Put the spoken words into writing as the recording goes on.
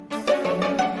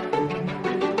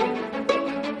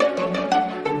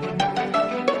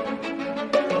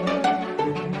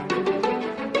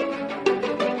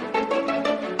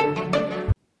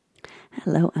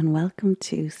Hello and welcome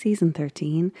to season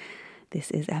 13. This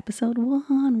is episode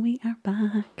 1. We are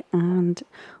back and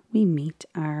we meet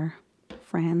our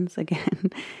friends again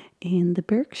in the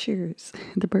Berkshires.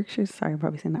 The Berkshires, sorry, I'm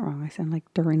probably saying that wrong. I sound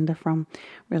like Dorinda from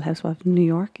Real Housewives of New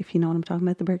York, if you know what I'm talking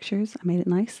about, the Berkshires. I made it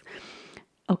nice.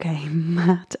 Okay,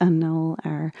 Matt and Noel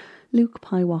are Luke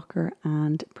Pie Walker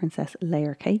and Princess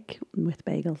Layer Cake with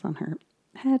bagels on her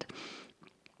head.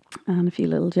 And a few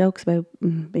little jokes about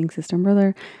being sister and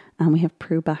brother. And we have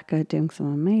Prue Bacca doing some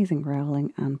amazing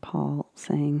growling and Paul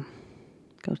saying,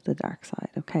 go to the dark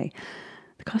side. Okay.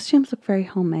 The costumes look very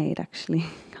homemade, actually.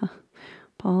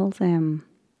 Paul's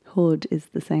hood is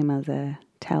the same as a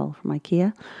towel from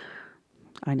IKEA.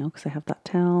 I know because I have that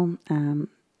towel.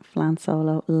 Flan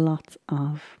Solo, lots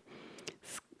of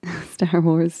Star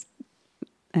Wars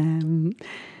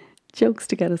jokes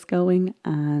to get us going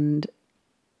and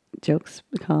jokes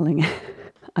calling.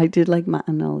 I did like Matt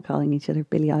and Noel calling each other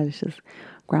Billie Eilish's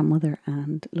grandmother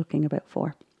and looking about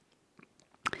 4.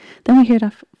 Then we hear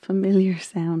that familiar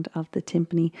sound of the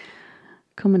timpani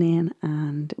coming in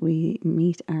and we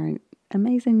meet our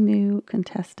amazing new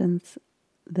contestants.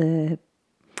 I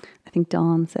think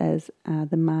Dawn says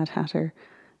the Mad Hatter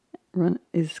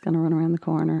is going to run around the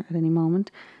corner at any moment.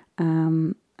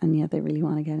 And yeah, they really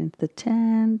want to get into the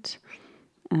tent.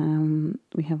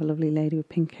 We have a lovely lady with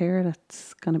pink hair.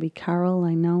 That's going to be Carol.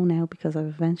 I know now because I've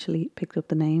eventually picked up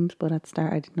the names, but at the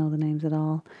start I didn't know the names at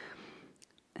all.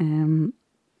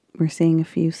 We're seeing a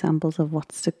few samples of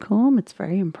what's to come. It's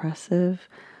very impressive.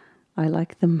 I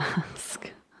like the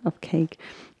mask of cake.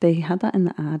 They had that in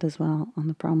the ad as well on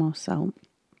the promo, so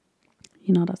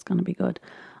you know that's going to be good.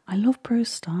 I love Prue's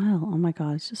style. Oh my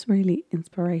god, it's just really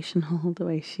inspirational the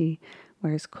way she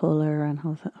wears colour and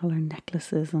all her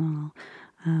necklaces and all.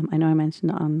 I know I mentioned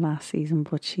it on last season,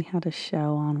 but she had a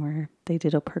show on where they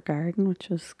did up her garden, which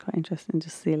was quite interesting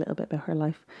just to see a little bit about her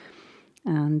life.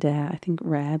 And I think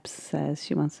Rebs says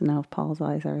she wants to know if Paul's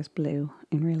eyes are as blue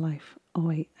in real life. Oh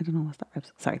wait, I don't know what's that,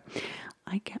 Rebs. Sorry,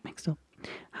 I get mixed up.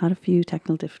 Had a few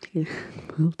technical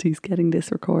difficulties getting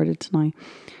this recorded tonight,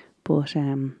 but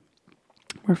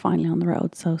we're finally on the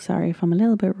road. So sorry if I'm a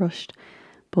little bit rushed.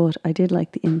 But I did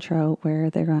like the intro where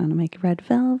they're going to make red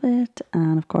velvet.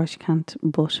 And of course you can't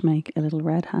but make a little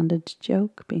red-handed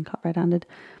joke, being caught red-handed.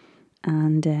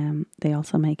 And they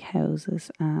also make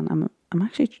houses. And I'm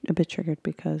actually a bit triggered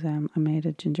because I made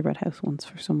a gingerbread house once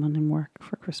for someone in work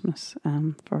for Christmas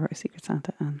for a Secret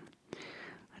Santa. And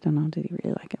I don't know, did he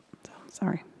really like it? So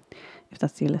sorry if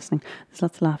that's you listening. There's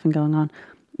lots of laughing going on.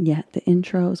 Yeah, the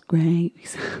intro is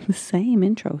great. The same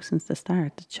intro since the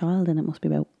start. The child in it must be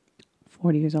about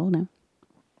 40 years old now.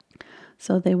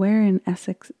 So they were in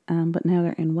Essex, but now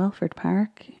they're in Welford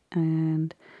Park,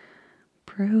 and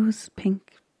Prue's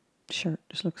pink shirt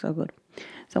just looks so good.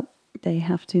 So they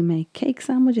have to make cake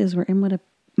sandwiches. We're in with a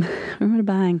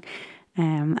bang,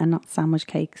 and not sandwich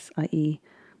cakes, i.e.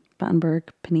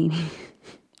 Battenberg panini,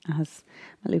 as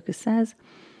Lucas says.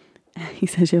 He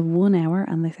says you have 1 hour,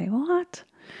 and they say, what?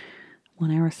 1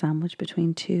 hour sandwich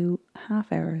between 2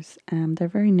 half hours. They're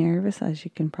very nervous, as you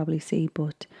can probably see,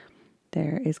 but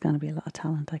there is going to be a lot of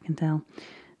talent, I can tell.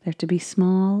 They're to be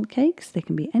small cakes. They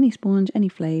can be any sponge, any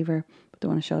flavour, but they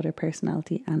want to show their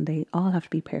personality and they all have to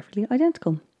be perfectly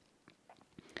identical.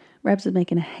 Rebs is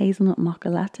making a hazelnut mocha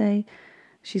latte.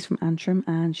 She's from Antrim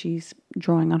and she's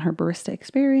drawing on her barista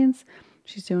experience.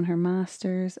 She's doing her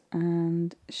masters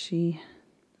and she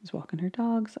is walking her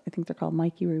dogs. I think they're called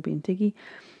Mikey, Ruby and Tiggy.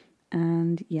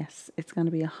 And yes, it's going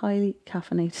to be a highly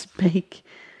caffeinated bake.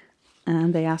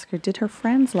 And they ask her, did her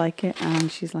friends like it?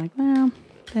 And she's like, well,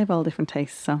 they have all different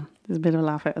tastes. So there's a bit of a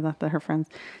laugh out of that her friends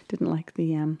didn't like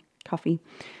the coffee.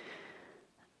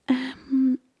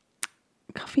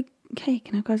 Coffee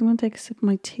cake. Now, guys, I'm going to take a sip of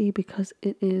my tea because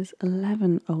it is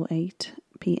 11:08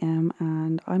 p.m.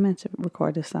 And I meant to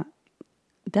record this at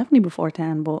definitely before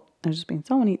 10, but there's just been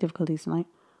so many difficulties tonight.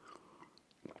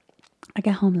 I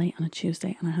get home late on a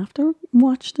Tuesday and I have to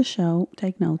watch the show,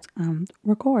 take notes and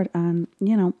record. And,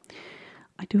 you know,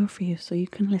 I do it for you so you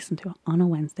can listen to it on a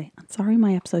Wednesday. And sorry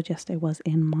my episode yesterday was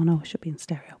in mono, it should be in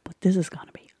stereo, but this is going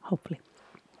to be, hopefully.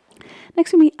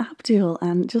 Next we meet Abdul,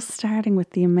 and just starting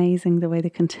with the way the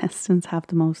contestants have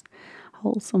the most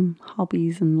wholesome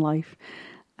hobbies in life.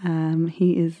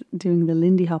 He is doing the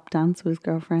Lindy Hop dance with his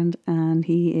girlfriend and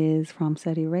he is from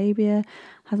Saudi Arabia,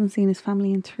 hasn't seen his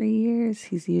family in 3 years.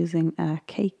 He's using a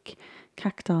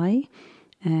cacti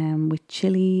with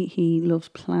chili. He loves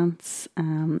plants.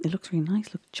 It looks really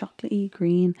nice, looks chocolatey,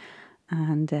 green,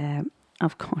 and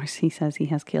of course he says he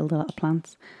has killed a lot of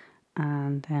plants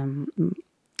and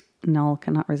Noel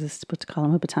cannot resist but to call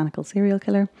him a botanical serial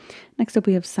killer. Next up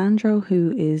we have Sandro,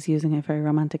 who is using a very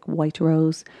romantic white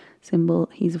rose symbol.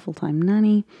 He's a full-time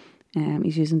nanny.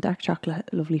 He's using dark chocolate,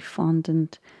 lovely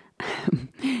fondant.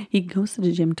 He goes to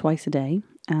the gym twice a day,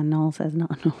 and Noel says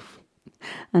not enough.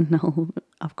 And Noel,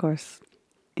 of course,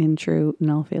 in true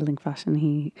Noel Fielding fashion,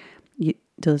 he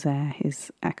does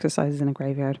his exercises in a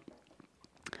graveyard.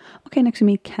 Okay, next we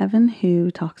meet Kevin, who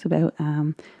talks about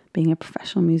being a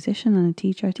professional musician and a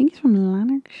teacher. I think he's from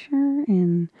Lanarkshire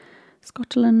in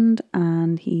Scotland,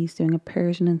 and he's doing a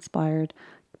Persian-inspired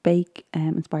bake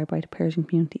inspired by the Persian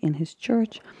community in his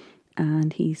church,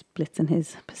 and he's blitzing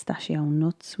his pistachio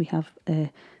nuts. We have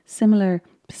a similar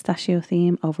pistachio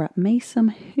theme over at Mason,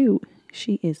 who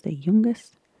she is the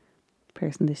youngest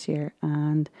person this year,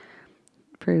 and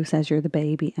Prue says you're the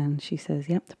baby, and she says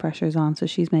yep, the pressure's on. So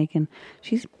she's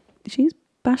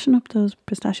bashing up those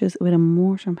pistachios with a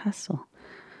mortar and pestle,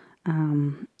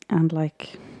 and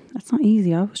like that's not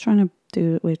easy. I was trying to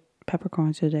do it with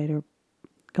peppercorns the other day. They're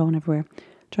going everywhere.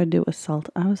 Tried to do it with salt.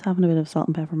 I was having a bit of salt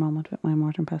and pepper moment with my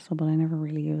mortar and pestle, but I never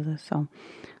really use it, so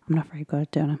I'm not very good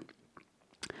at doing it.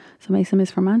 So Mason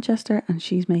is from Manchester, and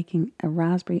she's making a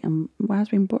raspberry and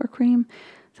buttercream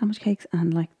sandwich cakes,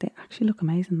 and like they actually look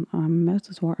amazing. My mouth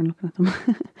is watering looking at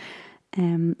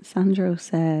them. Sandro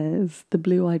says the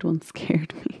blue-eyed one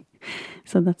scared me.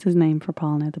 So that's his name for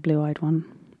Paul now, the blue-eyed one.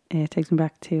 It takes me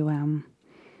back to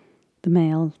the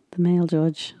male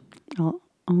judge.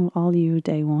 All you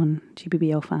day one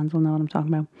GBBO fans will know what I'm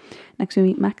talking about. Next we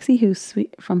meet Maxi, who's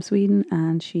from Sweden,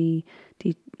 and she's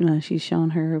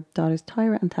shown her daughters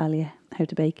Tyra and Talia how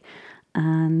to bake,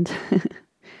 and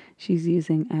she's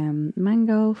using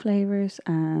mango flavours,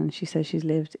 and she says she's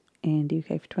lived in the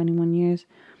UK for 21 years.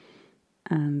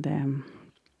 And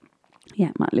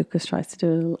Matt Lucas tries to do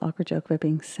a little awkward joke about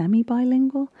being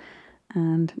semi-bilingual,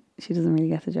 and she doesn't really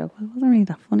get the joke. Well, it wasn't really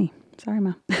that funny. Sorry,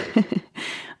 Matt.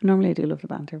 Normally I do love the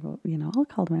banter, but I'll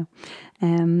call them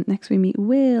out. Next we meet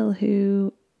Will,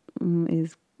 who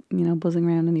is buzzing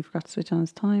around, and he forgot to switch on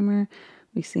his timer.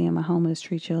 We see him at home with his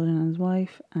 3 children and his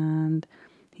wife, and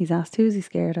he's asked who is he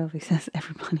scared of. He says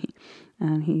everybody,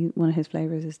 and one of his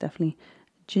flavours is definitely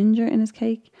ginger in his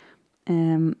cake.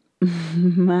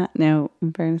 Matt, now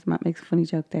in fairness, Matt makes a funny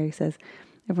joke there. He says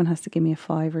everyone has to give me a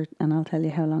 £5 and I'll tell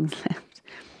you how long's left.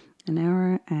 An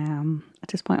hour. At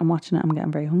this point I'm watching it, I'm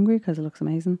getting very hungry because it looks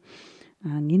amazing,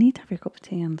 and you need to have your cup of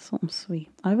tea and something sweet.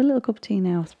 I have a little cup of tea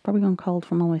now. It's probably gone cold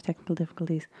from all my technical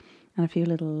difficulties, and a few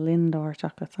little Lindor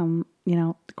chocolates.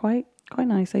 Quite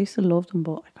nice. I used to love them,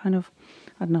 but I don't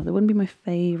know, they wouldn't be my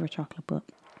favourite chocolate. But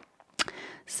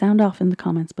sound off in the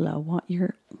comments below what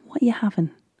you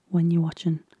having when you're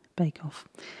watching Bake Off.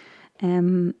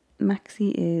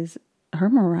 Maxi her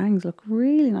meringues look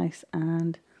really nice,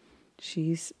 and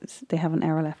they have an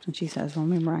hour left, and she says, well,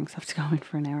 my meringues have to go in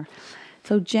for an hour.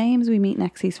 So James, we meet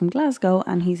next. He's from Glasgow,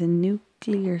 and he's a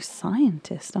nuclear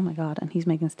scientist. Oh my god. And he's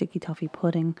making sticky toffee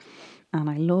pudding, and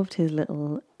I loved his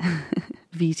little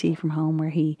VT from home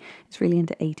where he is really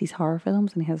into 80s horror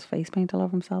films, and he has face paint all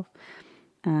over himself,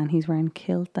 and he's wearing a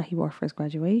kilt that he wore for his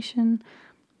graduation.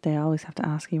 They always have to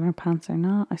ask, are you wearing pants or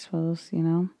not? I suppose,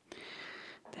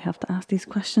 they have to ask these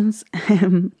questions.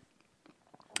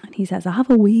 And he says, I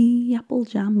have a wee apple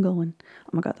jam going. Oh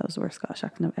my god, that was the worst Scottish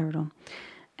accent I've ever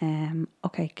done.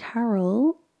 Okay,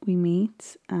 Carol, we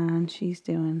meet, and she's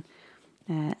doing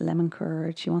lemon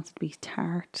curd. She wants it to be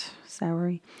tart,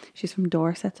 soury. She's from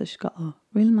Dorset, so she's got a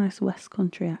really nice West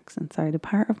Country accent. Sorry, the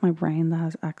part of my brain that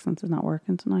has accents is not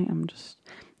working tonight.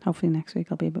 Hopefully next week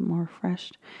I'll be a bit more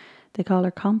refreshed. They call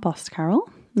her Compost Carol.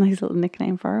 Nice little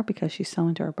nickname for her because she's so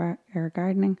into her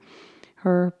gardening.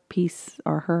 Her cakes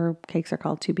are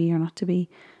called To Be or Not To Be,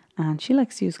 and she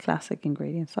likes to use classic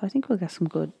ingredients, so I think we'll get some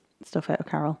good stuff out of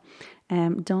Carol.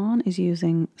 Dawn is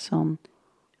using some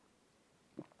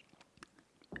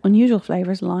unusual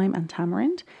flavours, lime and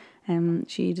tamarind.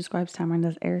 She describes tamarind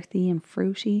as earthy and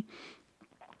fruity.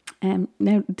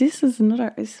 Now this is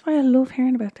why I love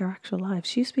hearing about their actual lives.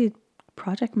 She used to be a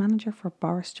project manager for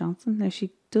Boris Johnson. Now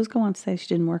she does go on to say she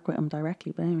didn't work with him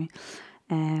directly, but anyway.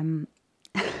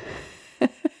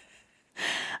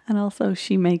 And also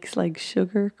she makes like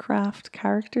sugar craft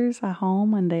characters at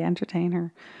home when they entertain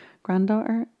her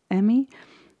granddaughter Emmy,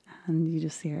 and you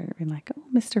just see her being like, oh,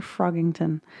 Mr.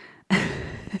 Froggington.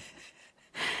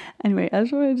 Anyway, I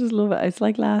just love it. It's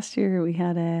like last year we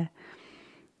had the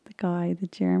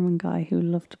German guy who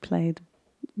loved to play the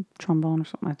trombone or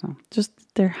something. I don't know. Just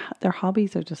their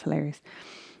hobbies are just hilarious.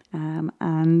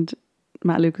 And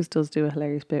Matt Lucas does do a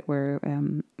hilarious bit where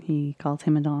he calls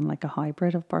him and Dawn like a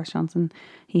hybrid of Boris Johnson.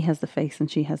 He has the face and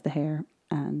she has the hair,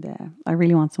 And I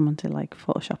really want someone to like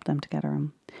Photoshop them together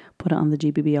and put it on the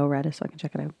GBBO Reddit so I can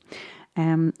check it out.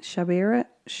 Shabira,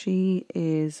 she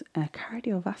is a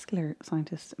cardiovascular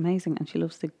scientist, amazing, and she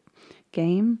loves the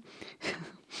game.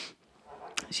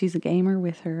 She's a gamer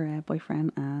with her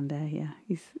boyfriend, and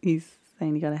he's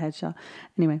saying he got a headshot.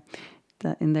 Anyway,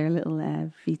 that in their little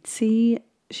VC,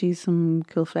 she's some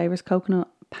cool flavors: coconut,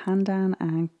 pandan,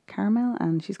 and caramel,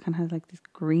 and she's kind of has like this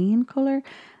green color.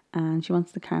 And she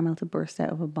wants the caramel to burst out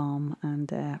of a bomb. And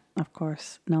of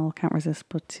course, Noel can't resist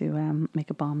but to make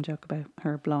a bomb joke about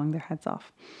her blowing their heads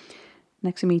off.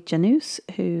 Next we meet Janus,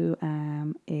 who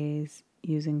is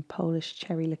using Polish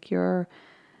cherry liqueur.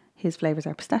 His flavours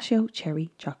are pistachio, cherry,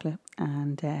 chocolate.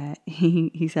 And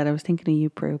he said, I was thinking of you,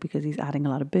 Prue, because he's adding a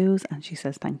lot of booze. And she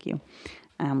says, thank you.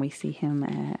 And we see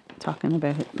him talking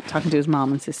to his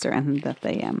mom and sister, and that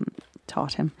they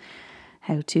taught him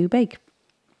how to bake.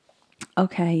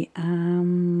 Okay,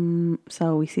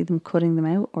 so we see them cutting them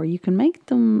out, or you can make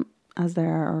them as they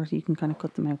are, or you can kind of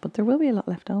cut them out, but there will be a lot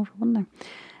left over, wouldn't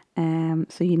there?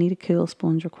 So you need a cool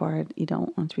sponge required. You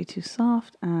don't want to be too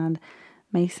soft. And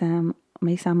Maysam,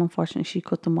 unfortunately, she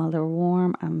cut them while they were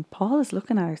warm, and Paul is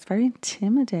looking at her. It's very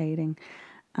intimidating.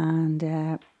 And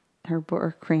her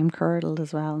buttercream curdled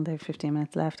as well, and they have 15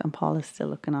 minutes left, and Paul is still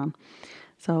looking on.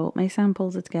 So Maysam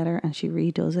pulls it together and she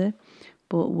redoes it.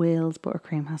 But Will's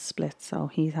buttercream has split, so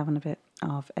he's having a bit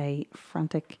of a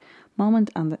frantic moment,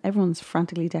 and everyone's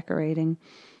frantically decorating.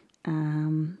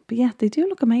 But yeah, they do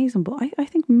look amazing. But I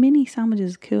think mini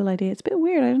sandwiches is a cool idea. It's a bit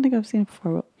weird. I don't think I've seen it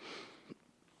before, but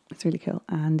it's really cool.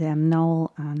 And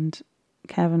Noel and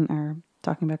Kevin are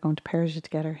talking about going to Persia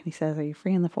together. And he says, are you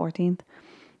free on the 14th?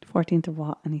 14th of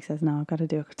what? And he says, no, I've got to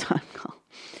do a time call.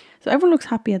 So everyone looks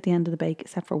happy at the end of the bake,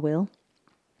 except for Will.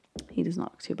 He does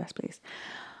not look too best pleased.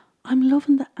 I'm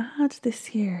loving the ad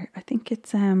this year. I think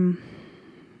it's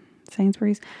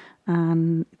Sainsbury's,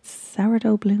 and it's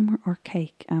sourdough bloomer or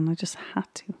cake. And I just had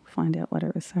to find out whether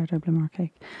it was sourdough bloomer or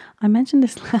cake. I mentioned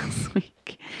this last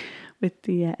week with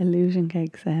the illusion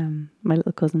cakes. My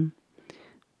little cousin,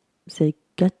 c'est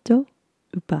gâteau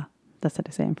ou pas? That's how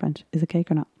they say it in French. Is it cake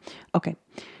or not? Okay.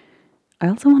 I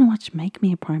also want to watch Make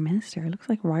Me a Prime Minister. It looks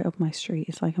like right up my street.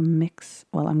 It's like a mix.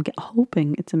 Well, I'm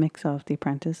hoping it's a mix of The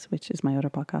Apprentice, which is my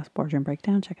other podcast, Boardroom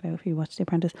Breakdown. Check it out if you watch The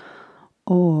Apprentice.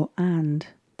 Oh, and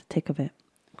The Thick of It.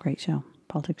 Great show.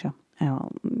 Politics show.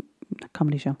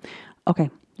 Comedy show. Okay,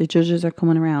 the judges are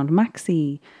coming around.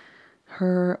 Maxi,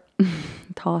 her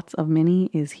thoughts of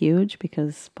Minnie is huge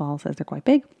because Paul says they're quite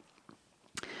big.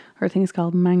 Her thing is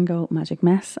called Mango Magic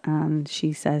Mess, and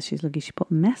she says she's lucky she put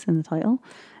mess in the title.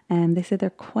 And they said they're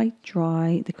quite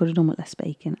dry. They could have done with less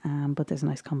bacon, but there's a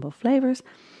nice combo of flavours.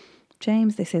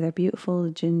 James, they say they're beautiful.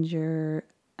 Ginger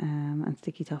and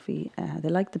sticky toffee. They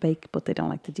like the bake, but they don't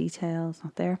like the details.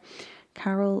 Not there.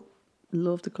 Carol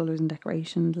loved the colours and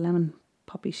decoration. Lemon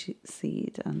poppy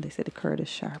seed, and they say the curd is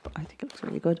sharp. I think it looks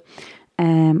really good.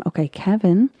 Okay,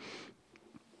 Kevin,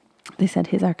 they said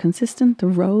his are consistent. The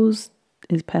rose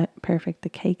is perfect. The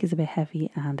cake is a bit heavy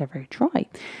and they're very dry.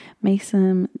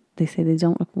 Mason, they say they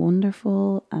don't look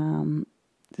wonderful.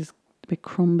 There's a bit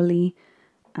crumbly,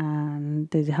 and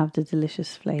they have the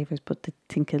delicious flavours, but they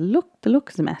think the look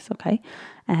is a mess. Okay.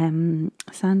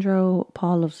 Sandro,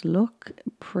 Paul loves the look.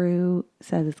 Prue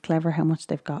says it's clever how much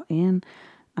they've got in.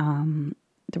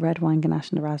 The red wine ganache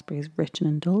and the raspberry is rich and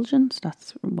indulgent. So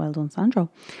that's well done, Sandro.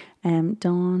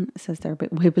 Dawn says they're a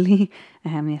bit wibbly.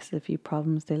 Yes, a few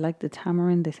problems. They like the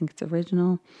tamarind. They think it's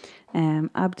original.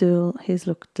 Abdul, his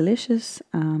look delicious.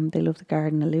 They love the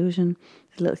garden illusion.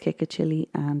 There's a little kick of chili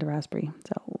and the raspberry.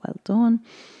 So well done.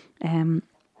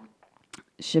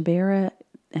 Shabira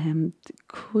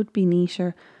could be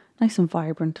neater. Nice and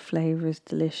vibrant flavours.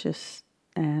 Delicious.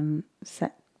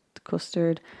 Set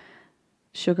custard.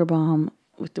 Sugar bomb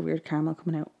with the weird caramel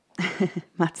coming out.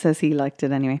 Matt says he liked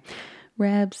it anyway.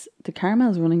 Rebs, the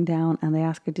caramel's running down, and they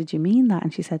ask her, did you mean that?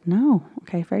 And she said, no.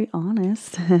 Okay, very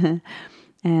honest.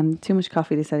 Too much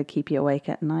coffee, they said, it'd keep you awake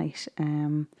at night.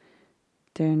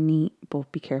 They're neat,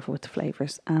 but be careful with the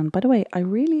flavours. And by the way, I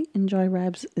really enjoy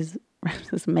Rebs'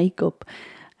 makeup.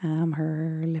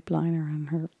 Her lip liner and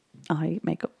her eye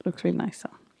makeup looks really nice. So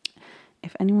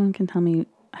if anyone can tell me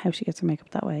how she gets her makeup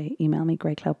that way, email me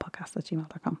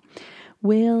greycloudpodcast@gmail.com.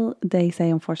 Will, they say,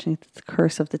 unfortunately, it's the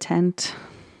curse of the tent,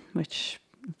 which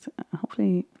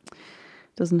hopefully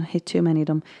doesn't hit too many of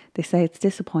them. They say it's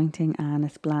disappointing and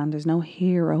it's bland. There's no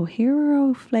hero.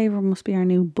 Hero flavour must be our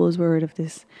new buzzword of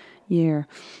this year.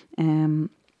 And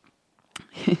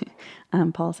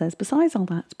And Paul says, besides all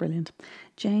that, it's brilliant.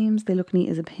 James, they look neat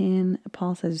as a pin.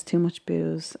 Paul says there's too much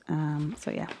booze.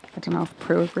 So yeah, I don't know if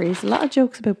Prue agrees. A lot of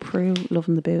jokes about Prue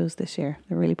loving the booze this year.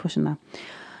 They're really pushing that.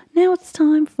 Now it's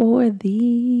time for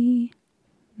the,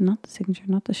 not the signature,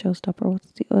 not the showstopper.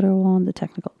 What's the other one? The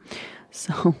technical.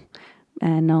 So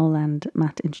Noel and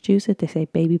Matt introduce it. They say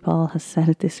Baby Paul has said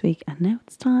it this week. And now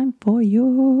it's time for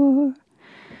your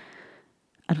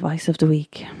advice of the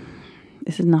week.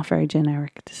 This is not very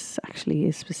generic. This actually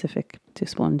is specific to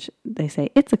sponge. They say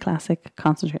it's a classic.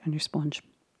 Concentrate on your sponge.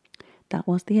 That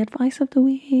was the advice of the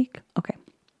week. Okay.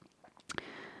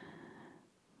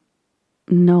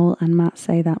 Noel and Matt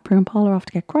say that Prue and Paul are off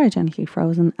to get cryogenically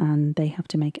frozen and they have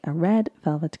to make a red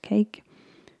velvet cake.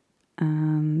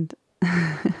 And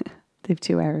they've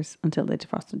 2 hours until they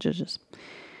defrost the judges.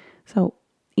 So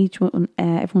each one,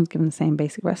 everyone's given the same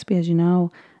basic recipe, as you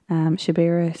know.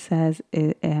 Shabira says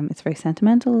it's very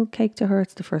sentimental cake to her.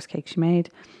 It's the first cake she made.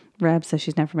 Reb says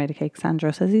she's never made a cake.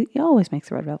 Sandro says he always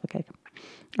makes a red velvet cake.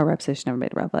 Or Reb says she's never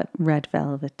made a red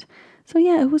velvet. So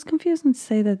yeah, it was confusing to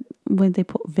say that when they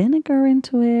put vinegar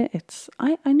into it,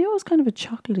 I knew it was kind of a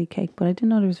chocolatey cake, but I didn't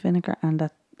know there was vinegar and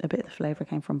that a bit of the flavour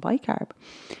came from bicarb.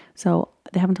 So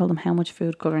they haven't told them how much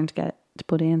food colouring to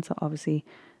put in. So obviously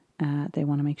they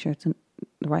want to make sure it's in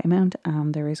the right amount.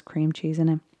 There is cream cheese in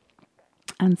it.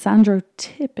 And Sandro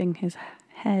tipping his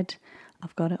head,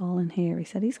 I've got it all in here. He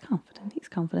said he's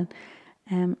confident.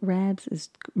 Rebs is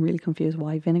really confused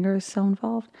why vinegar is so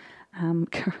involved.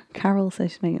 Carol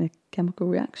says she's making a chemical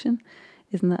reaction.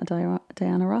 Isn't that a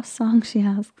Diana Ross song, she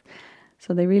asks?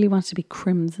 So they really want it to be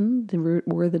crimson. The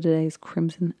word of the day is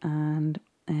crimson, and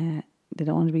they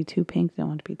don't want to be too pink. They don't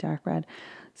want to be dark red.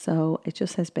 So it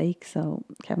just says bake. So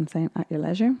Kevin's saying at your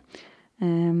leisure.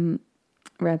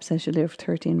 Reb says she'll do it for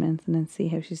 13 minutes and then see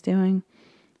how she's doing.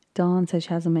 Dawn says she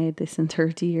hasn't made this in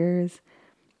 30 years.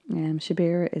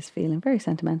 Shabira is feeling very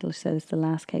sentimental. She said it's the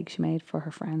last cake she made for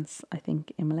her friends, I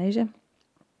think, in Malaysia.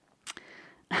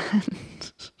 I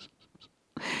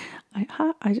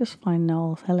just find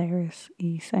Noel hilarious.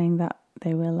 He's saying that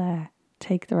they will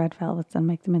take the red velvets and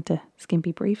make them into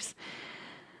skimpy briefs.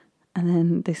 And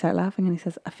then they start laughing and he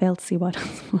says, I failed to see why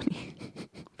that's funny.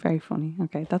 Very funny.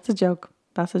 Okay, that's a joke.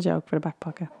 That's a joke for the back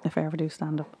pocket if I ever do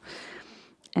stand up.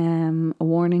 A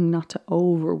warning not to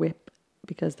over whip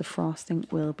because the frosting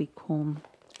will become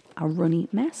a runny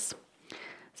mess.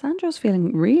 Sandro's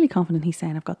feeling really confident. He's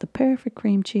saying, I've got the perfect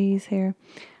cream cheese here.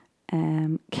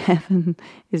 Kevin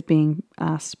is being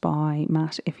asked by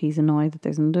Matt if he's annoyed that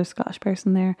there's another Scottish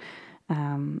person there.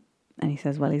 And he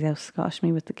says, well, he's out Scottish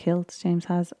me with the kilt James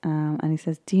has. And he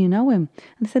says, do you know him?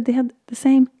 And they said they had the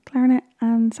same clarinet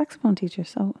and saxophone teacher.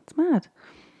 So it's mad.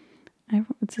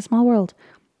 It's a small world.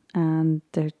 And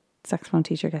their saxophone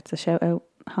teacher gets a shout out.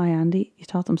 Hi, Andy. You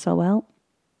taught them so well.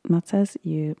 Matt says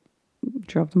you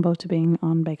drove them both to being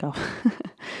on Bake Off.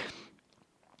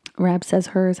 Reb says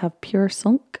hers have pure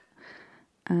sunk.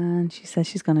 And she says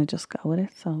she's going to just go with it.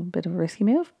 So a bit of a risky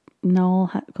move. Noel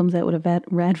comes out with a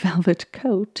red velvet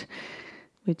coat,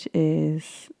 which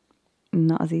is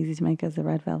not as easy to make as a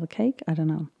red velvet cake. I don't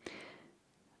know.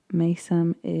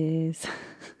 Mason is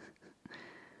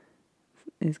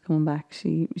coming back.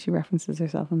 She references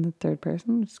herself in the third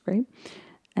person, which is great.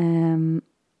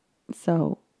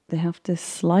 So they have to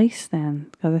slice then,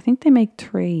 because I think they make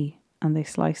 3 and they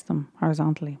slice them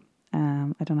horizontally.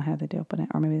 I don't know how they do it,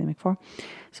 or maybe they make 4.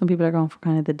 Some people are going for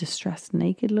kind of the distressed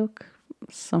naked look.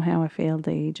 Somehow I feel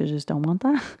the judges don't want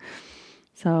that.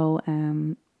 So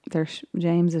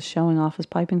James is showing off his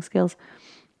piping skills.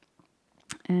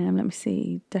 Let me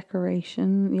see.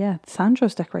 Decoration. Yeah,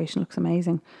 Sandro's decoration looks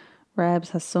amazing.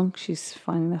 Rebs has sunk. She's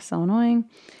finding that so annoying.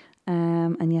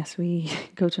 And yes, we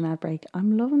go to an ad break.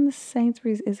 I'm loving the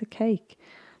Sainsbury's is a cake.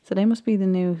 So they must be the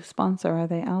new sponsor. Are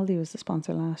they? Aldi was the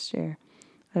sponsor last year.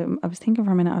 I was thinking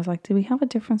for a minute, I was like, do we have a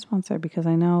different sponsor? Because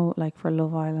I know, like, for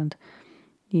Love Island,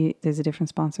 there's a different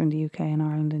sponsor in the UK and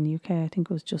Ireland. In the UK, I think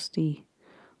it was Just Eat.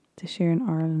 This year in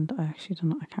Ireland, I actually don't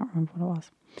know. I can't remember what it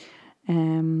was.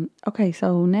 Okay,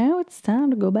 so now it's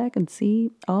time to go back and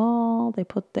see they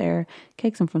put their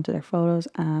cakes in front of their photos,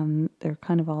 and they're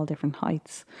kind of all different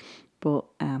heights, but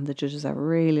the judges are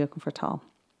really looking for tall.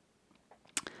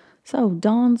 So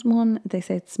Dawn's one, they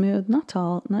say it's smooth, not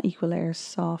tall, not equal layers,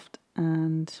 soft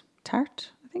and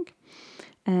tart, I think.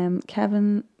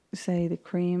 Kevin say the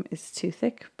cream is too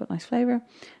thick but nice flavour.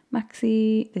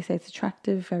 Maxie, they say it's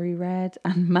attractive, very red,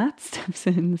 and Matt steps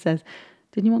in and says,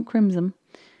 didn't you want crimson?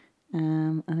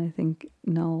 And I think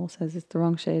Noel says it's the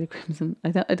wrong shade of crimson.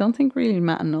 I don't think really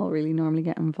Matt and Noel really normally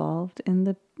get involved in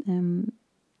the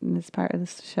in this part of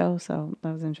this show, so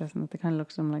that was interesting that they kind of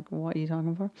looked at him like, what are you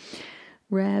talking for?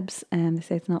 Rebs, and they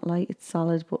say it's not light, it's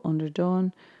solid but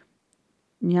underdone.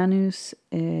 Janus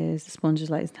is the sponge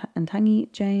is light and tangy.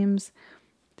 James,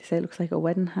 they say it looks like a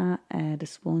wedding hat. The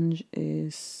sponge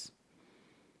is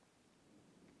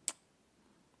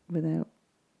without.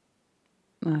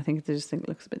 No, I think they just think it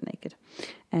looks a bit naked.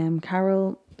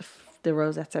 Carol, the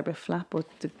rosettes are a bit flat, but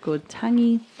the good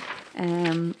tangy.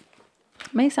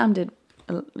 May Sam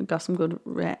got some good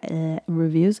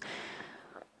reviews.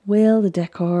 Will, the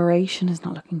decoration is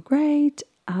not looking great.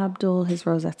 Abdul, his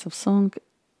rosettes have sunk.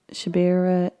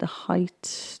 Shabira, the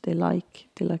height, they like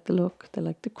the look, they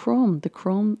like the crumb. The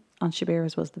crumb on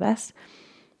Shabira's was the best.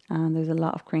 And there's a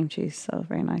lot of cream cheese, so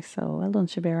very nice. So well done,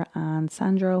 Shabira. And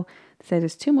Sandro, they say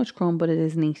there's too much crumb, but it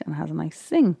is neat and has a nice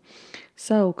sing.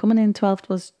 So coming in 12th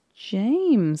was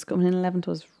James. Coming in 11th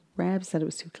was Reb, said it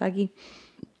was too claggy.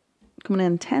 Coming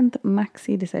in 10th,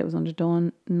 Maxi, they say it was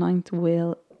underdone. 9th,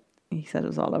 Will, he said it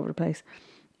was all over the place.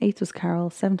 8th was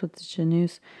Carol. 7th was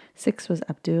Janus. 6th was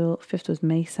Abdul. 5th was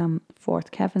Maysam.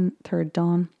 4th, Kevin. 3rd,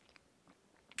 Dawn.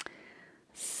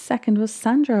 2nd was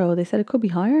Sandro. They said it could be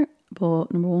higher,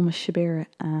 but number 1 was Shabira,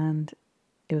 and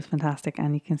it was fantastic.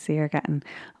 And you can see her getting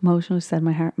emotional. She said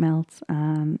my heart melts,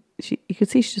 and you could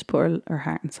see she just put her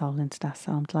heart and soul into that.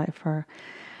 So I'm delighted for her.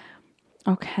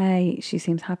 Okay, she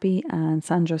seems happy, and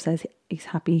Sandro says he's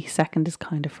happy. 2nd is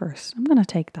kind of first. I'm gonna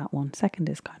take that one. 2nd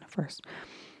is kind of first.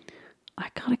 I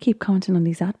gotta keep commenting on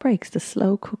these ad breaks. The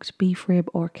slow cooked beef rib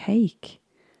or cake.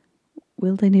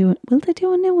 Will they do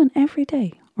a new one every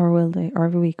day, or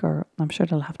every week, or I'm sure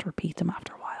they'll have to repeat them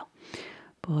after a while.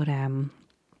 But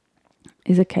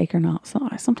is it cake or not? So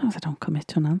sometimes I don't commit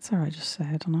to an answer. I just say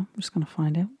I don't know. I'm just gonna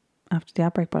find out after the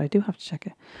ad break, but I do have to check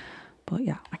it. But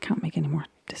yeah, I can't make any more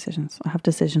decisions. I have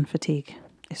decision fatigue.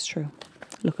 It's true.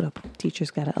 Look it up.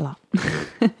 Teachers get it a lot.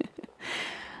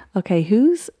 Okay,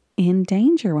 who's in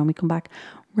danger when we come back?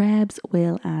 Rebs,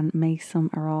 Will and Mason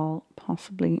are all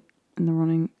possibly in the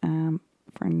running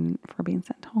for being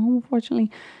sent home,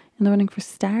 unfortunately. In the running for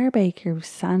Star Baker,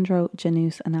 Sandro,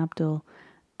 Janus and Abdul,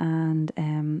 and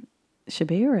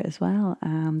Shabira as well.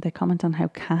 They comment on how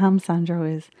calm Sandro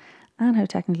is and how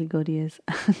technically good he is.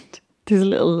 And there's a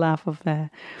little laugh of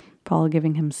Paul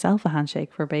giving himself a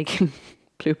handshake for baking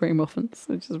blueberry muffins,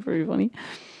 which is very funny.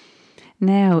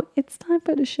 Now, it's time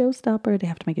for the showstopper. They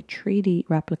have to make a 3D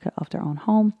replica of their own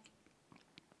home.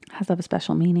 It has to have a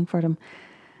special meaning for them.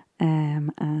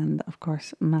 And of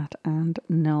course, Matt and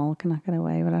Noel cannot get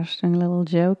away without doing a little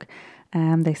joke.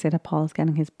 They say that Paul's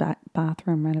getting his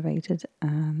bathroom renovated,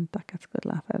 and that gets a good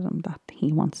laugh out of him, that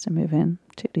he wants to move in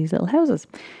to these little houses.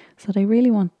 So they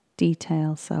really want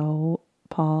detail. So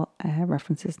Paul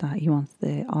references that he wants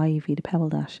the ivy, the pebble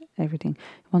dash, everything.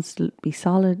 He wants to be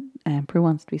solid, and Prue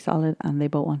wants to be solid, and they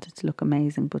both want it to look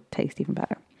amazing but taste even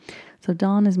better. So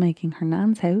Dawn is making her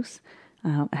nan's house,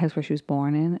 a house where she was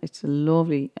born in. It's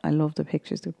lovely. I love the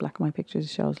pictures, the black and white pictures it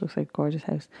shows. Looks like a gorgeous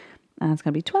house. And it's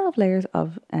going to be 12 layers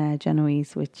of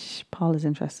Genoese, which Paul is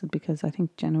interested because I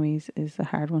think Genoese is a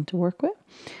hard one to work with.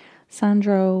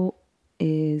 Sandro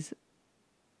is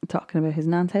talking about his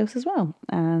nan's house as well,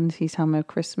 and he's talking about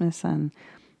Christmas and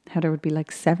how there would be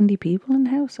like 70 people in the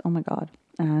house. Oh my god.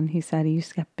 And he said he used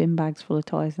to get bin bags full of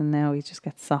toys and now he just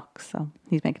gets socks. So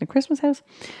he's making a Christmas house.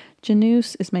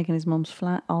 Janus is making his mum's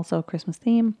flat, also a Christmas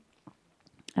theme,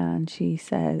 and he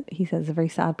says a very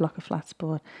sad block of flats,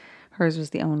 but hers was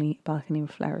the only balcony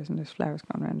with flowers, and there's flowers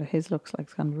going around it. His looks like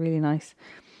it's going to be really nice.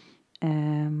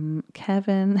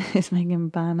 Kevin is making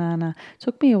banana.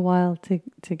 Took me a while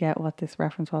to get what this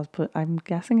reference was, but I'm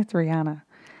guessing it's Rihanna.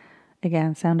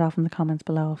 Again, sound off in the comments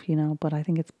below if you know, but I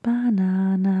think it's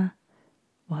banana.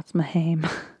 What's my hame?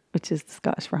 Which is the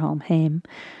Scottish for home, hame.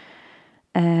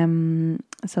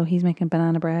 So he's making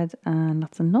banana bread and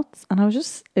lots of nuts. And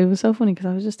it was so funny because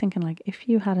I was just thinking, like, if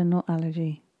you had a nut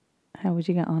allergy, how would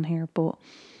you get on here? But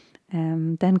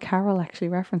then Carol actually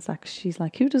referenced that because she's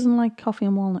like, who doesn't like coffee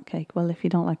and walnut cake? Well, if you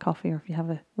don't like coffee or if you have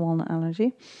a walnut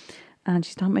allergy. And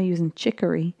she's talking about using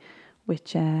chicory,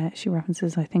 which she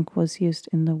references, I think, was used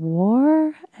in the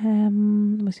war.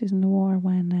 Was used in the war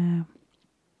when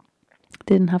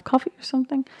didn't have coffee or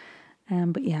something.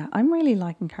 But yeah, I'm really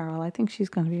liking Carol. I think she's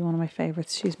going to be one of my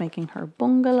favourites. She's making her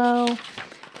bungalow.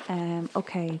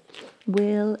 Okay,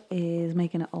 Will is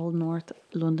making an Old North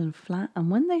London flat, and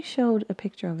when they showed a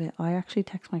picture of it, I actually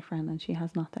text my friend and she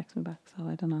has not texted me back, so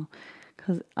I don't know,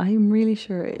 because I'm really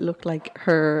sure it looked like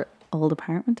her old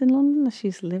apartment in London that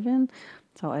she's living.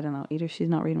 So I don't know, either she's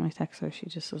not reading my text or she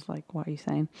just was like, what are you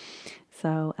saying?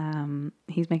 So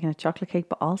he's making a chocolate cake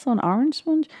but also an orange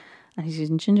sponge, And he's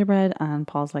using gingerbread, and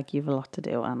Paul's like, "You've a lot to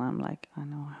do," and I'm like, "I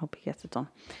know. I hope he gets it done."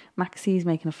 Maxie's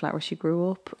making a flat where she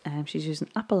grew up, and she's using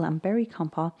apple and berry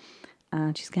compote,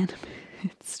 and she's getting a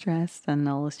bit stressed. And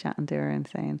Noel is chatting to her and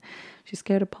saying she's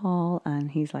scared of Paul,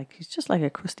 and he's just like a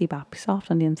crusty bap,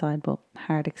 soft on the inside but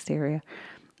hard exterior,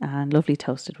 and lovely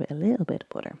toasted with a little bit of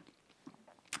butter.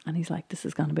 And he's like, "This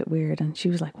has gone a bit weird," and she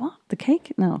was like, "What? The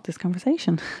cake? No, this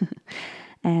conversation."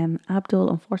 Abdul,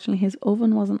 unfortunately, his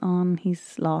oven wasn't on.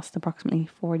 He's lost approximately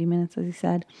 40 minutes, as he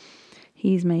said.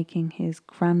 He's making his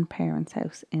grandparents'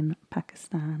 house in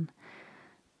Pakistan.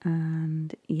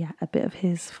 And yeah, a bit of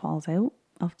his falls out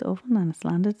of the oven and it's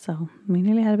landed. So we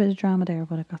nearly had a bit of drama there,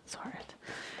 but it got sorted.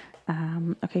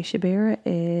 Okay, Shabira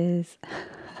is...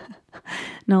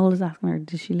 Noel is asking her,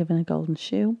 does she live in a golden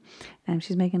shoe?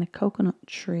 She's making a coconut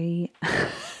tree.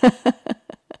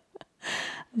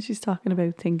 And she's talking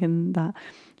about thinking that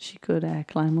she could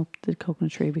climb up the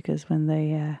coconut tree because when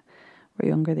they were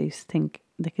younger, they used to think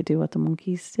they could do what the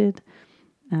monkeys did.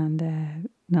 And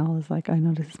Noel is like, I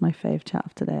know this is my fave chat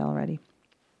of today already.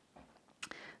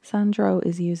 Sandro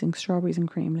is using strawberries and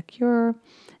cream liqueur.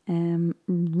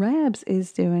 Rebs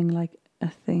is doing like a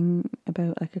thing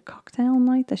about like a cocktail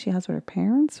night that she has with her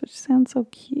parents, which sounds so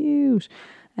cute.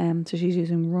 So she's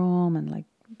using rum and like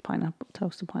pineapple,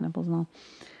 toasted pineapples and all.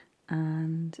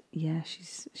 And yeah,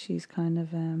 she's kind of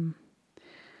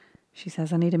she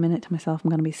says, I need a minute to myself, I'm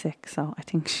going to be sick. So I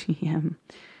think she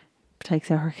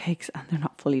takes out her cakes and they're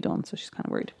not fully done, so she's kind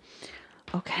of worried.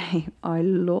 Okay,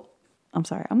 I'm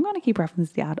sorry, I'm going to keep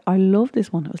referencing the ad. I love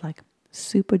this one. It was like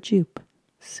soup or jupe.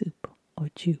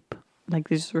 Like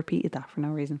they just repeated that for no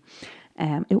reason.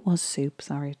 It was soup,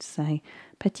 sorry to say.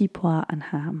 Petit pois and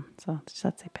ham. So just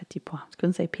had to say petit pois. I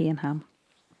couldn't say pea and ham.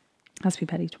 Has to be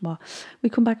petit pois. We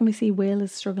come back and we see Will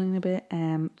is struggling a bit.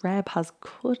 Rebs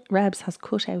has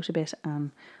cut out a bit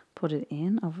and put it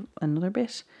in of another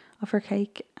bit of her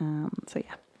cake. So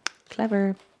yeah,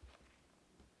 clever.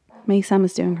 Maysam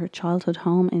is doing her childhood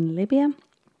home in Libya.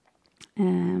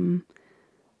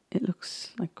 It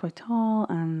looks like quite tall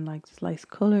and like there's nice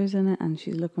colours in it, and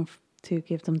she's looking to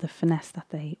give them the finesse that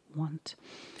they want.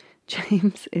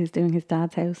 James is doing his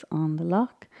dad's house on the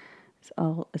loch.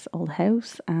 His old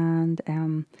house, and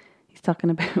he's talking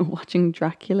about watching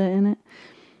Dracula in it.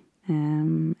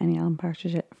 Any Alan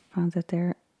Partridge fans out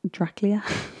there? Dracula.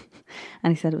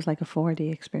 And he said it was like a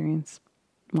 4D experience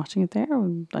watching it there. Or,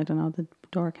 I don't know, the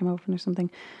door came open or something.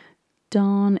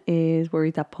 Dawn is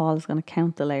worried that Paul is going to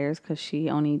count the layers because she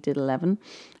only did 11.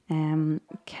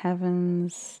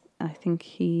 Kevin's, I think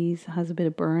has a bit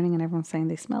of burning and everyone's saying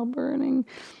they smell burning.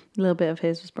 A little bit of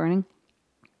his was burning.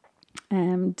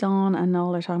 Dawn and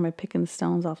Noel are talking about picking the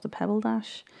stones off the pebble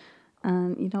dash.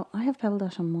 And, you know, I have pebble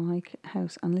dash on my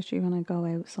house and literally when I go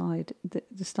outside,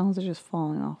 the stones are just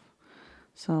falling off.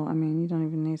 So, I mean, you don't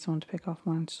even need someone to pick off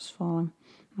mine. It's just falling.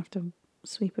 I have to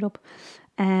sweep it up.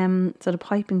 So the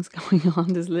piping's going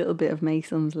on. There's a little bit of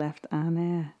masons left.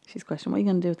 And she's questioning, what are you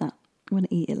going to do with that? I'm going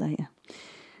to eat it later.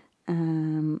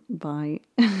 By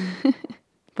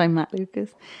by Matt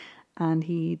Lucas. And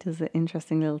he does an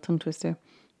interesting little tongue twister.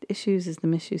 The issues is the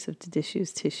misuse of the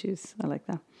dishes, tissues. I like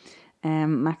that.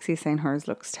 Maxie is saying hers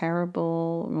looks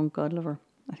terrible. Oh, God, love her.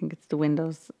 I think it's the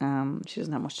windows. She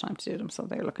doesn't have much time to do them, so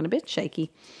they're looking a bit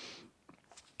shaky.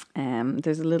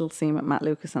 There's a little scene with Matt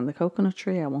Lucas and the coconut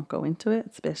tree. I won't go into it.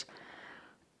 It's a bit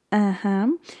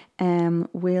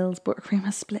Will's buttercream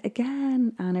has split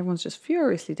again, and everyone's just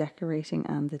furiously decorating,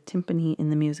 and the timpani in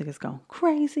the music is going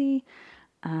crazy.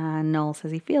 And Noel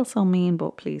says he feels so mean,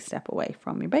 but please step away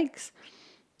from your bakes.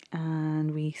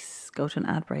 And we go to an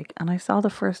ad break, and I saw the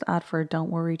first ad for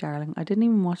Don't Worry Darling. I didn't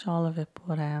even watch all of it,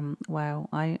 but wow,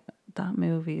 that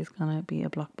movie is gonna be a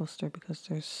blockbuster because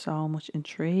there's so much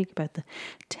intrigue about the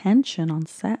tension on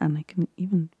set, and I can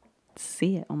even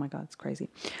see it. Oh my God, it's crazy.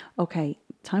 Okay,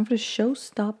 time for the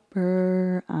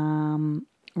showstopper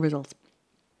results.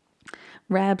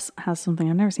 Rebs has something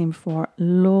I've never seen before.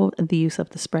 Love the use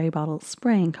of the spray bottle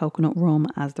spraying coconut rum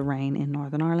as the rain in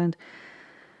Northern Ireland.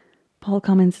 Paul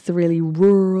comments it's a really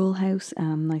rural house,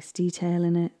 nice detail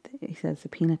in it. He says the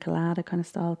pina colada kind of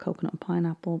style, coconut and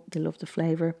pineapple. They love the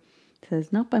flavour. He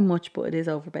says not by much, but it is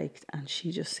overbaked, and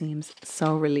she just seems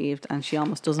so relieved, and she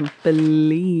almost doesn't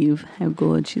believe how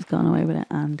good she's gone away with it.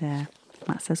 And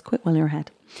Matt says, quit while you're ahead.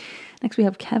 Next we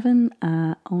have Kevin,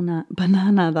 Ona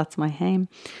banana, that's my hame.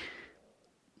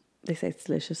 They say it's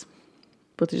delicious,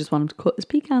 but they just want him to cut his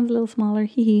pecans a little smaller.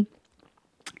 Hee hee.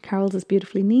 Carol's is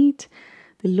beautifully neat.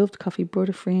 They loved coffee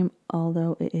buttercream,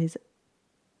 although it is...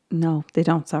 No, they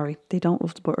don't, sorry. They don't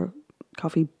love the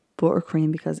coffee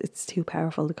buttercream because it's too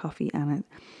powerful, the coffee, and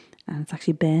it's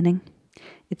actually burning.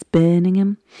 It's burning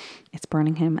him. It's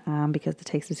burning him because the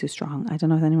taste is too strong. I don't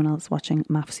know if anyone else is watching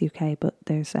Maths UK, but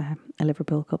there's a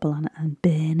Liverpool couple on it and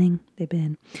burning. They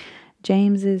burn.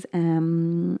 James is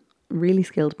really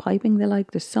skilled piping. They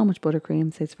like. There's so much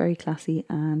buttercream, so it's very classy,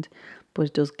 but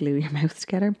it does glue your mouth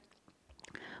together.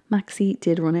 Maxie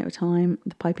did run out of time.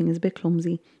 The piping is a bit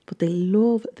clumsy, but they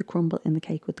love the crumble in the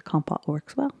cake with the compote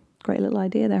works well. Great little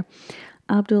idea there.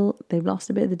 Abdul, they've lost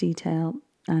a bit of the detail,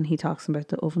 and he talks about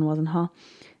the oven wasn't hot.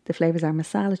 The flavours are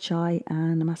masala chai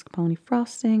and the mascarpone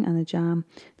frosting and the jam.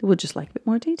 They would just like a bit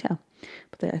more detail,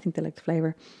 but I think they like the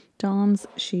flavour. Dawn's,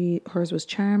 hers was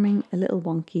charming, a little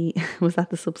wonky. Was that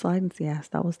the subsidence? Yes,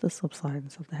 that was the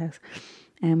subsidence of the house.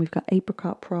 And we've got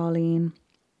apricot praline.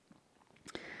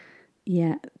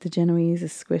 Yeah, the Genoese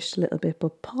is squished a little bit,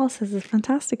 but Paul says it's a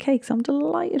fantastic cake, so I'm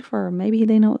delighted for her. Maybe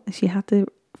they know she had to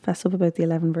fess up about the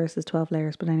 11 versus 12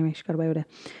 layers, but anyway, she got away with it.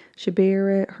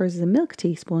 Shabira, hers is a milk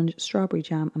tea sponge, strawberry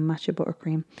jam and matcha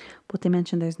buttercream, but they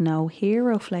mentioned there's no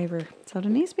hero flavour, so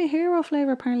there needs to be a hero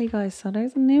flavour apparently, guys. So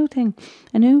there's a new thing,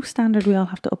 a new standard we all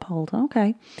have to uphold.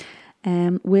 Okay.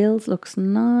 Will's looks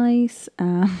nice.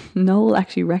 Noel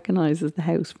actually recognises the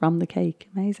house from the cake.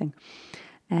 Amazing.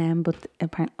 But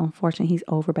apparently, unfortunately, he's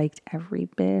overbaked every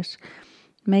bit.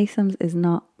 Mason's is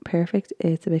not perfect.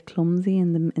 It's a bit clumsy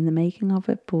in the making of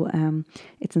it, but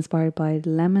it's inspired by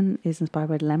the lemon. Is inspired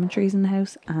by the lemon trees in the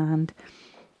house, and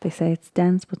they say it's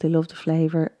dense, but they love the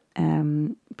flavour.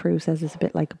 Prue says it's a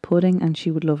bit like a pudding, and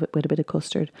she would love it with a bit of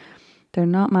custard. They're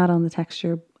not mad on the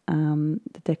texture.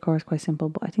 The decor is quite simple,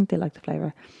 but I think they like the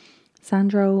flavour.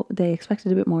 Sandro, they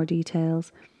expected a bit more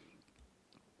details,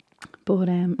 but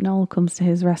Noel comes to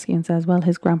his rescue and says, well,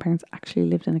 his grandparents actually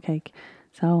lived in a cake.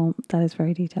 So that is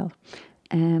very detailed.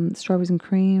 Strawberries and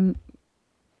cream.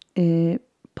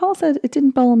 Paul said it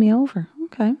didn't bowl me over.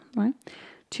 Okay, right.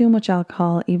 Too much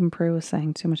alcohol. Even Prue was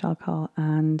saying too much alcohol.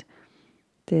 And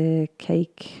the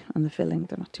cake and the filling,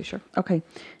 they're not too sure. Okay,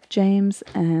 James.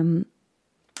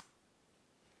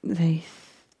 The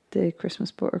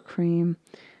Christmas buttercream.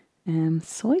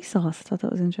 Soy sauce. I thought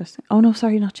that was interesting. Oh no,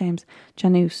 sorry, not James.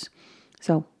 Janus.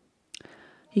 So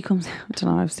he comes out. I don't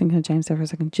know, I was thinking of James there for a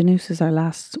second. Janus is our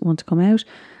last one to come out.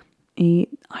 I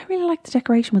really like the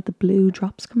decoration with the blue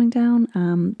drops coming down.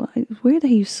 But it's weird that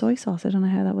he used soy sauce. I don't know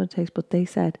how that would taste, but they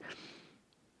said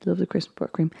they love the Christmas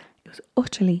buttercream. It was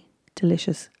utterly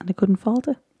delicious, and I couldn't fault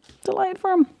it. Delighted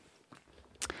for him.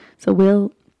 So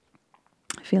Will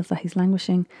feels that he's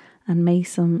languishing, and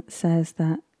Mason says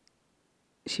that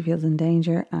she feels in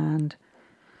danger, and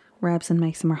Rebs and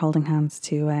Mason are holding hands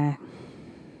to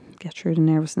get through the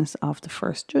nervousness of the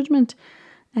first judgment.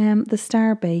 The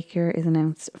star baker is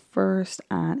announced first,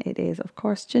 and it is, of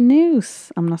course,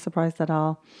 Janus. I'm not surprised at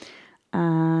all.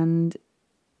 And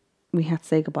we had to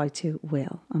say goodbye to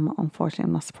Will. Unfortunately,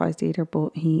 I'm not surprised either,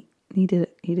 but he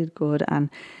did good, and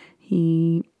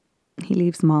he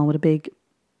leaves them all with a big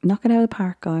knock it out of the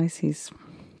park, guys. He's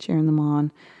cheering them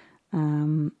on.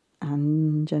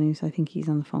 And Janus, I think he's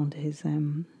on the phone to his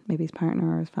maybe his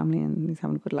partner or his family, and he's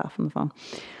having a good laugh on the phone.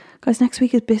 Guys, next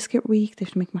week is biscuit week. They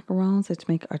have to make macarons. They have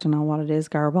to make, I don't know what it is,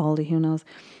 Garibaldi, who knows.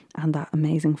 And that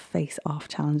amazing face-off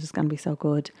challenge is going to be so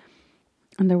good.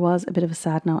 And there was a bit of a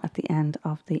sad note at the end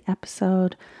of the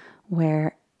episode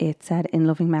where it said, in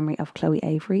loving memory of Chloe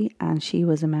Avery, and she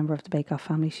was a member of the Bake Off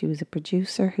family. She was a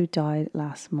producer who died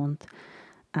last month.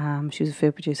 She was a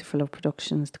food producer for Love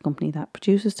Productions, the company that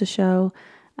produces the show.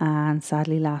 And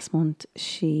sadly, last month,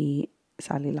 she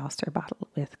sadly lost her battle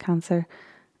with cancer,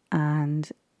 and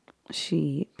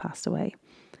she passed away.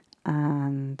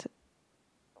 And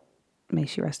may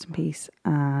she rest in peace.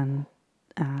 And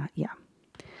yeah.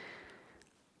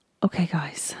 Okay,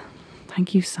 guys,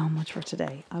 thank you so much for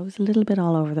today. I was a little bit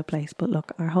all over the place, but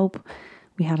look, I hope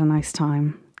we had a nice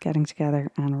time getting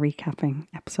together and recapping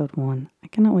episode 1. I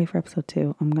cannot wait for episode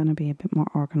 2. I'm going to be a bit more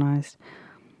organised.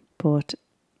 But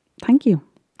thank you.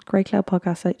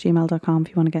 GreyCloudPodcast@gmail.com if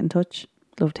you want to get in touch.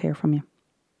 Love to hear from you.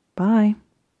 Bye.